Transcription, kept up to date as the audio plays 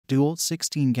DEWALT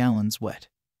 16 gallons wet.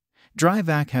 Dry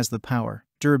vac has the power,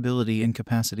 durability, and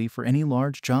capacity for any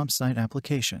large job site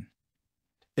application.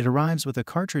 It arrives with a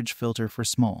cartridge filter for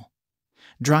small,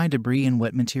 dry debris and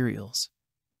wet materials.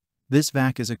 This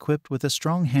vac is equipped with a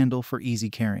strong handle for easy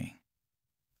carrying.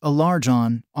 A large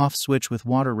on-off switch with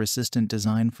water-resistant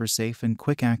design for safe and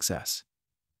quick access.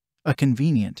 A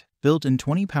convenient, built-in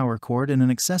 20 power cord and an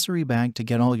accessory bag to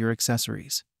get all your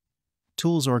accessories.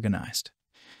 Tools organized.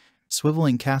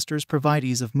 Swiveling casters provide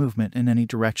ease of movement in any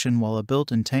direction, while a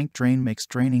built-in tank drain makes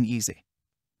draining easy.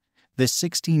 This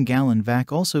 16-gallon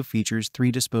vac also features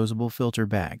 3 disposable filter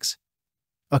bags,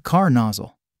 a car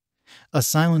nozzle, a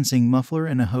silencing muffler,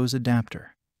 and a hose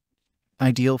adapter.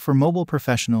 Ideal for mobile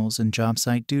professionals and job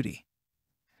site duty.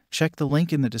 Check the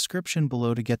link in the description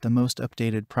below to get the most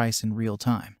updated price in real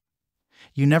time.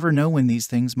 You never know when these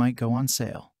things might go on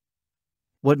sale.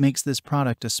 What makes this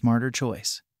product a smarter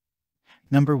choice?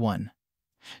 Number 1.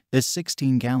 This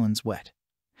 16 gallons wet.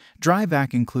 Dry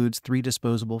vac includes 3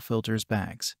 disposable filters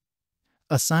bags,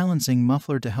 a silencing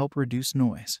muffler to help reduce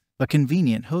noise, a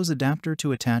convenient hose adapter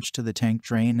to attach to the tank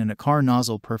drain, and a car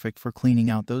nozzle perfect for cleaning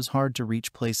out those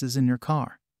hard-to-reach places in your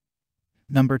car.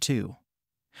 Number 2.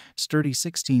 Sturdy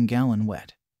 16-gallon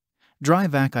wet. Dry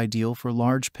vac ideal for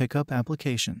large pickup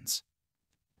applications.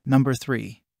 Number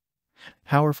 3.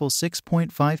 Powerful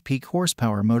 6.5 peak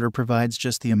horsepower motor provides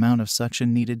just the amount of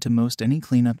suction needed to most any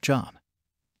cleanup job.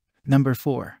 Number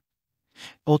 4.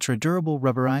 Ultra-durable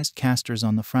rubberized casters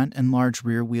on the front and large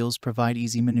rear wheels provide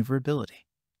easy maneuverability.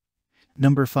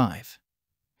 Number 5.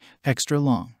 Extra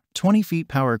long, 20 feet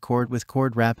power cord with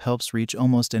cord wrap helps reach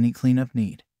almost any cleanup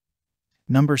need.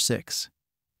 Number 6.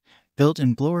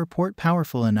 Built-in blower port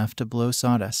powerful enough to blow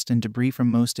sawdust and debris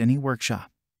from most any workshop.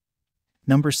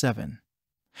 Number 7.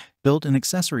 Built-in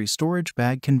accessory storage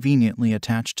bag conveniently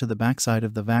attached to the backside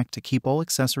of the vac to keep all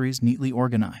accessories neatly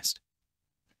organized.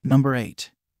 Number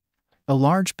 8. A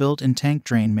large built-in tank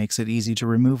drain makes it easy to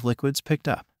remove liquids picked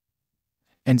up.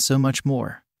 And so much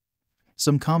more.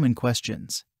 Some common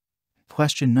questions.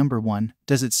 Question number 1.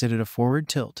 Does it sit at a forward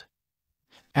tilt?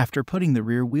 After putting the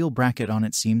rear wheel bracket on,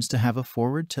 it seems to have a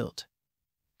forward tilt.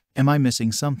 Am I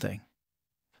missing something?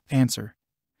 Answer.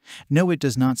 No, it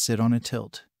does not sit on a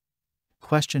tilt.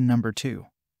 Question number 2.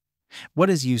 What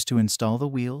is used to install the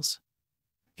wheels?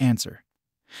 Answer.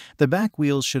 The back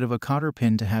wheels should have a cotter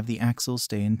pin to have the axles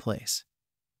stay in place.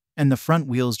 And the front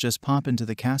wheels just pop into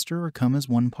the caster or come as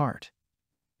one part.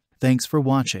 Thanks for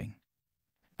watching.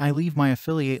 I leave my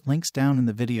affiliate links down in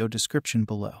the video description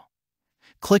below.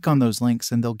 Click on those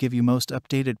links and they'll give you most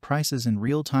updated prices in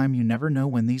real time. You never know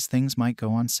when these things might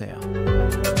go on sale.